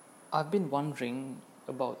I've been wondering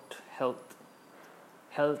about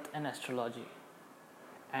health and astrology,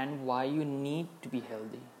 and why you need to be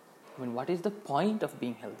healthy. I mean, what is the point of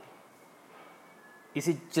being healthy? Is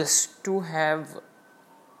it just to have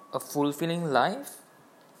a fulfilling life?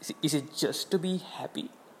 Is it just to be happy?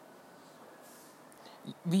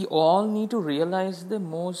 We all need to realize the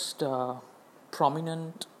most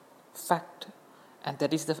prominent fact, and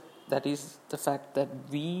that is the fact that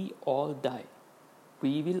we all die.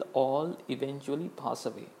 We will all eventually pass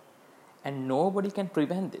away, and nobody can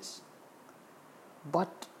prevent this.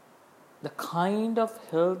 But the kind of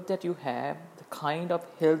health that you have, the kind of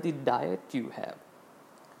healthy diet you have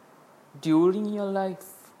during your life,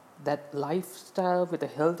 that lifestyle with a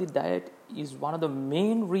healthy diet is one of the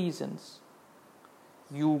main reasons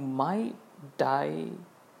you might die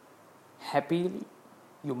happily,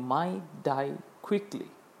 you might die quickly,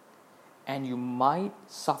 and you might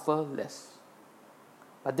suffer less.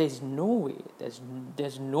 But there's no way,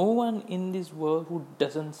 there's no one in this world who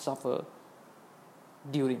doesn't suffer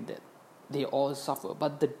during death. They all suffer,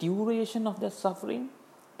 but the duration of their suffering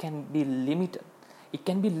can be limited. It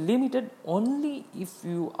can be limited only if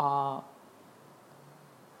you are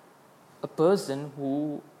a person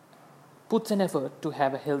who puts an effort to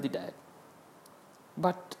have a healthy diet.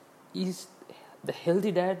 But is the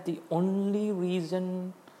healthy diet the only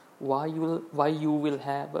reason why you will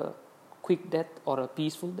have a quick death or a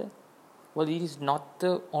peaceful death? Well, it is not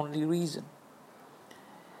the only reason.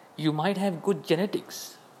 You might have good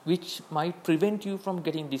genetics, which might prevent you from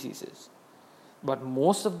getting diseases. But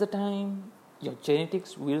most of the time, your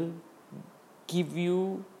genetics will give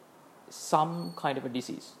you some kind of a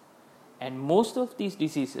disease. And most of these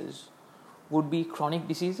diseases would be chronic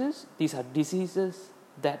diseases. These are diseases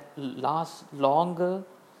that last longer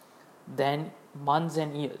than months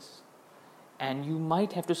and years. And you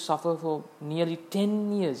might have to suffer for nearly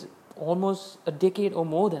 10 years, almost a decade or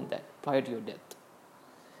more than that prior to your death.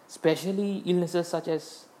 Especially illnesses such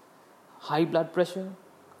as high blood pressure,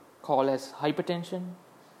 called as hypertension,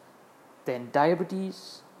 then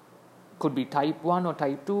diabetes, could be type 1 or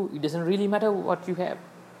type 2, it doesn't really matter what you have.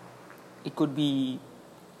 It could be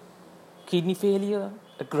kidney failure,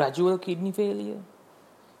 a gradual kidney failure.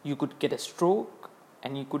 You could get a stroke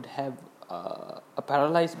and you could have a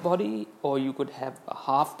paralyzed body, or you could have a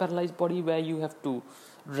half paralyzed body where you have to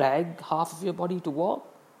drag half of your body to walk.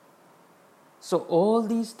 So all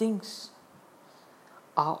these things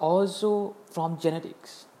are also from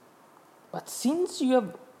genetics. But since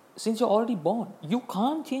you're already born, you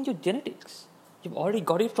can't change your genetics. You've already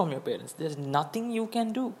got it from your parents. There's nothing you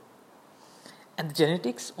can do. And the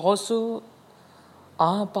genetics also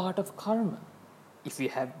are part of karma. If you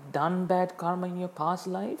have done bad karma in your past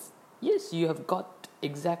life, yes, you have got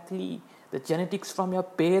exactly the genetics from your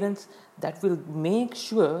parents that will make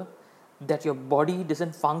sure that your body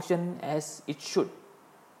doesn't function as it should.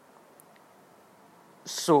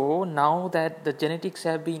 So now that the genetics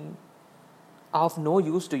have been of no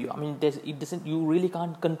use to you, I mean, you really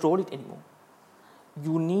can't control it anymore.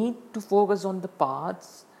 You need to focus on the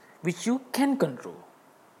parts which you can control,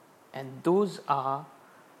 and those are,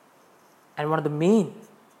 and one of the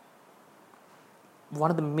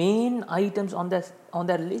main items on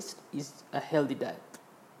that list is a healthy diet.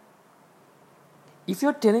 If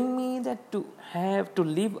you're telling me that to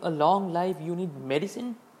live a long life you need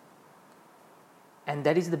medicine, and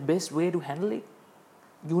that is the best way to handle it,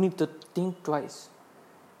 you need to think twice,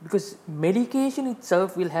 because medication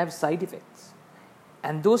itself will have side effects,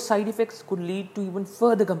 and those side effects could lead to even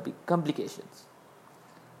further complications.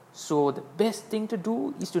 So the best thing to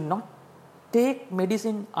do is to not take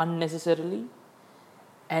medicine unnecessarily,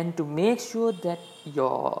 and to make sure that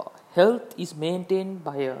your health is maintained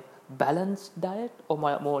by a balanced diet, or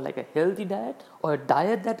more like a healthy diet, or a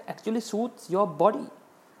diet that actually suits your body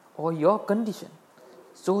or your condition,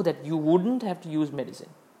 so that you wouldn't have to use medicine.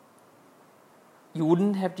 You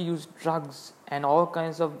wouldn't have to use drugs and all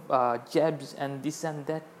kinds of jabs and this and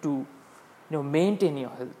that to maintain your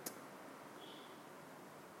health.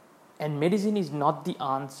 And medicine is not the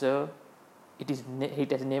answer. It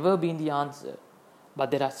has never been the answer.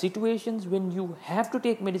 But there are situations when you have to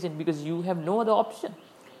take medicine because you have no other option.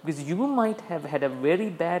 Because you might have had a very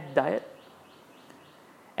bad diet,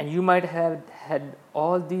 and you might have had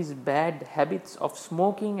all these bad habits of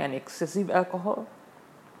smoking and excessive alcohol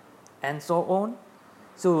and so on.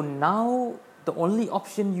 So now the only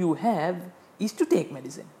option you have is to take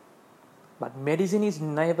medicine. But medicine is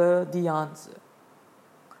never the answer.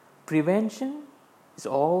 Prevention is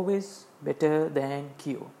always better than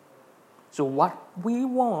cure. So what we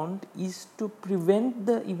want is to prevent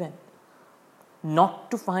the event, not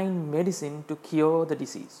to find medicine to cure the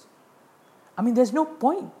disease. I mean, there's no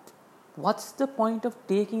point. What's the point of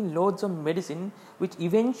taking loads of medicine which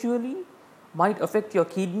eventually might affect your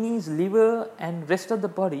kidneys, liver, and rest of the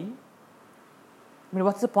body? I mean,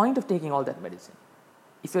 what's the point of taking all that medicine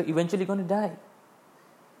if you're eventually going to die?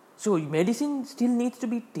 So, medicine still needs to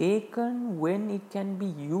be taken when it can be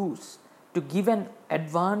used to give an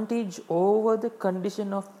advantage over the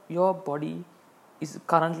condition of your body is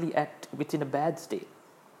currently within a bad state.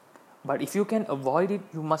 But if you can avoid it,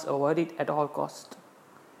 you must avoid it at all cost.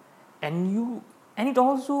 And it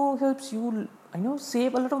also helps you,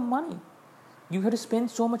 save a lot of money. You have to spend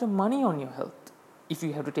so much of money on your health if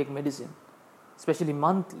you have to take medicine, especially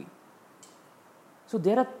monthly. So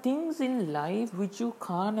there are things in life which you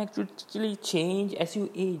can't actually change as you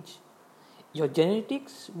age. Your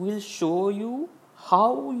genetics will show you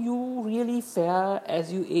how you really fare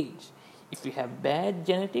as you age. If you have bad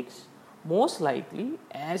genetics, most likely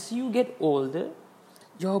as you get older,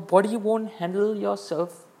 your body won't handle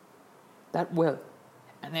yourself that well.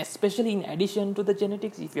 And especially in addition to the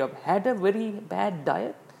genetics, if you have had a very bad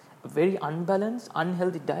diet, a very unbalanced,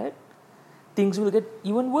 unhealthy diet, things will get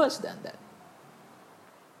even worse than that.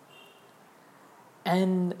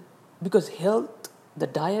 And because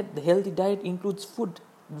the healthy diet includes food,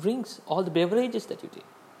 drinks, all the beverages that you take.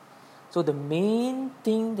 So the main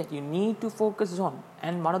thing that you need to focus on,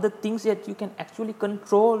 and one of the things that you can actually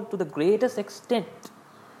control to the greatest extent,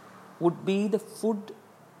 would be the food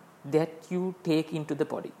that you take into the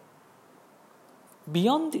body.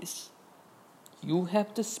 Beyond this, you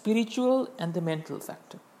have the spiritual and the mental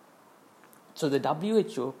factor. So the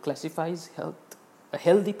WHO classifies a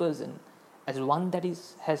healthy person as one that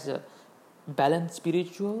has a balanced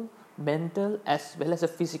spiritual, mental, as well as a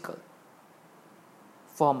physical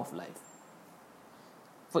form of life.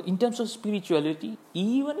 For in terms of spirituality,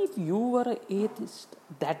 even if you are an atheist,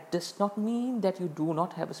 that does not mean that you do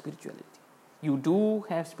not have a spirituality. You do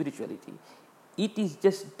have spirituality. It is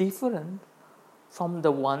just different from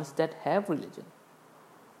the ones that have religion.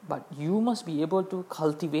 But you must be able to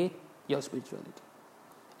cultivate your spirituality.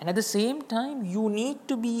 And at the same time, you need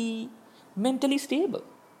to be mentally stable.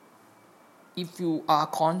 If you are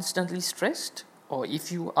constantly stressed, or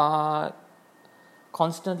if you are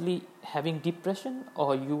constantly having depression,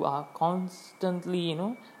 or you are constantly,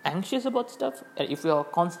 anxious about stuff, if you are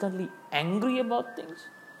constantly angry about things,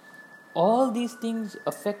 all these things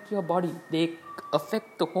affect your body. They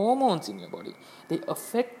affect the hormones in your body. They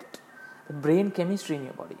affect the brain chemistry in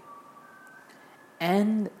your body.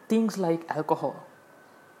 And things like alcohol,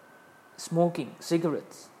 smoking,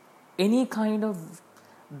 cigarettes, any kind of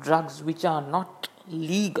drugs which are not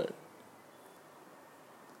legal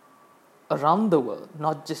around the world,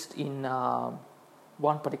 not just in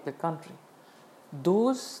one particular country,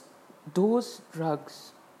 those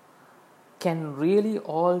drugs can really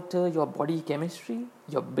alter your body chemistry,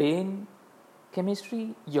 your brain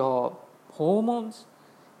chemistry, your hormones,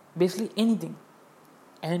 basically anything,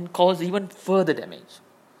 and cause even further damage.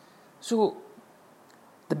 So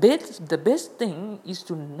the best thing is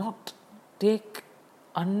to not take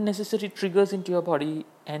unnecessary triggers into your body,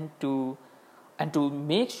 and to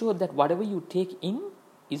make sure that whatever you take in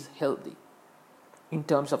is healthy in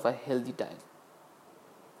terms of a healthy diet.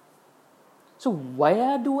 So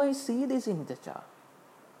where do I see this in the chart?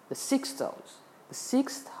 The sixth house. The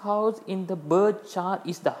sixth house in the birth chart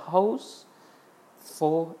is the house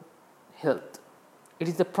for health. It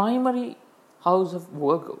is the primary house of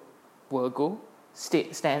Virgo. Virgo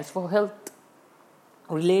stands for health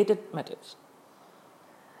related matters.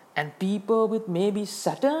 And people with maybe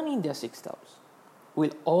Saturn in their sixth house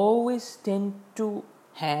will always tend to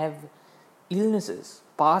have illnesses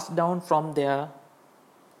passed down from their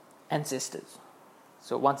ancestors.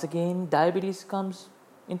 So once again, diabetes comes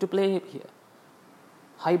into play here.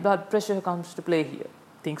 High blood pressure comes to play here.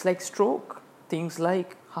 Things like stroke, things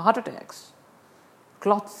like heart attacks,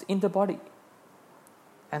 clots in the body,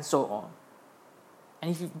 and so on.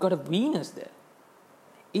 And if you've got a Venus there,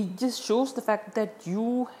 it just shows the fact that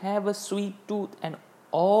you have a sweet tooth, and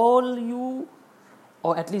or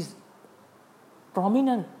at least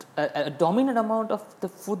a dominant amount of the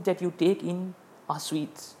food that you take in are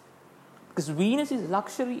sweets. Because Venus is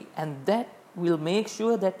luxury, and that will make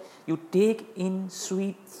sure that you take in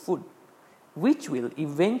sweet food, which will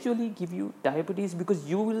eventually give you diabetes, because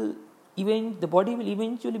the body will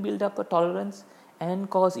eventually build up a tolerance and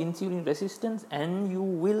cause insulin resistance, and you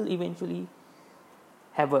will eventually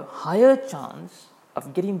have a higher chance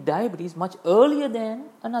of getting diabetes much earlier than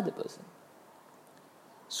another person.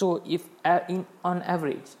 So on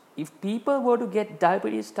average, if people were to get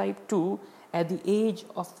diabetes type 2 at the age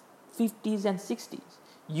of 50s and 60s,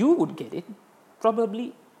 you would get it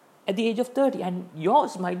probably at the age of 30, and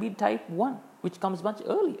yours might be type 1, which comes much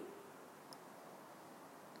earlier.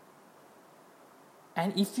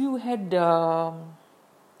 And if you had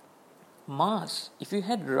Mars, if you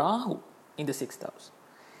had Rahu in the 6th house,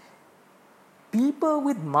 people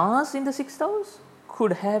with Mars in the 6th house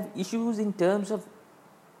could have issues in terms of,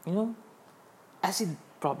 acid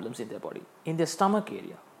problems in their body, in their stomach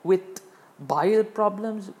area, with bile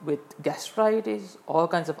problems, with gastritis, all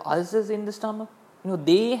kinds of ulcers in the stomach.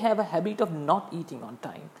 They have a habit of not eating on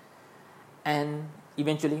time and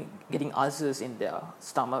eventually getting ulcers in their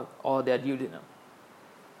stomach or their duodenum.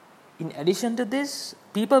 In addition to this,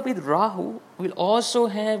 people with Rahu will also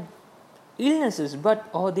have illnesses,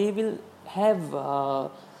 or they will have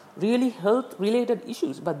really health related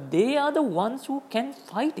issues, but they are the ones who can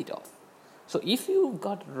fight it off. So if you've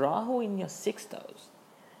got Rahu in your 6th house,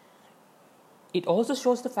 it also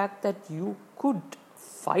shows the fact that you could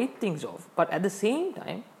fight things off, but at the same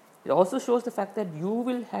time, it also shows the fact that you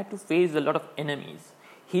will have to face a lot of enemies,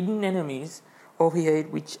 hidden enemies over here,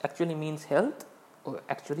 which actually means health, or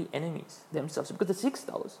actually enemies themselves, because the 6th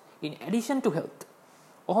house, in addition to health,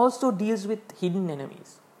 also deals with hidden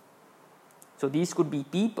enemies. So these could be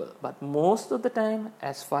people, but most of the time,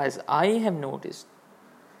 as far as I have noticed,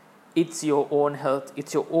 it's your own health,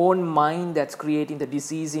 it's your own mind that's creating the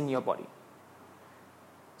disease in your body.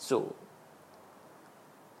 So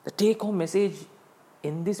the take-home message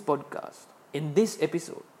in this podcast, in this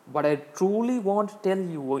episode, what I truly want to tell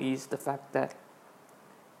you is the fact that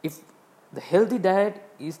if the healthy diet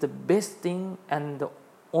is the best thing and the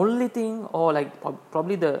only thing, or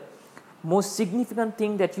probably the most significant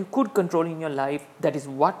thing that you could control in your life, that is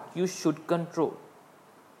what you should control.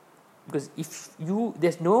 Because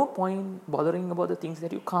there's no point bothering about the things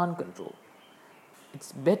that you can't control.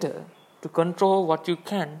 It's better to control what you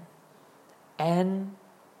can and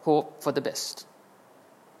hope for the best.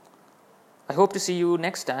 I hope to see you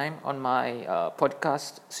next time on my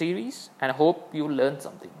podcast series, and I hope you learned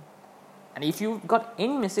something. And if you've got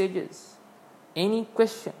any messages, any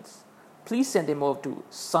questions, please send them over to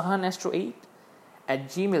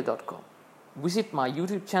sahanastro8@gmail.com. Visit my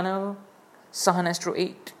YouTube channel,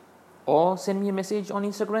 sahanastro8, or send me a message on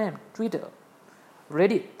Instagram, Twitter,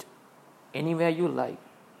 Reddit, anywhere you like.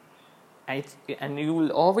 And you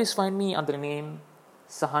will always find me under the name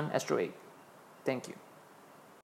Sahan Astro 8. Thank you.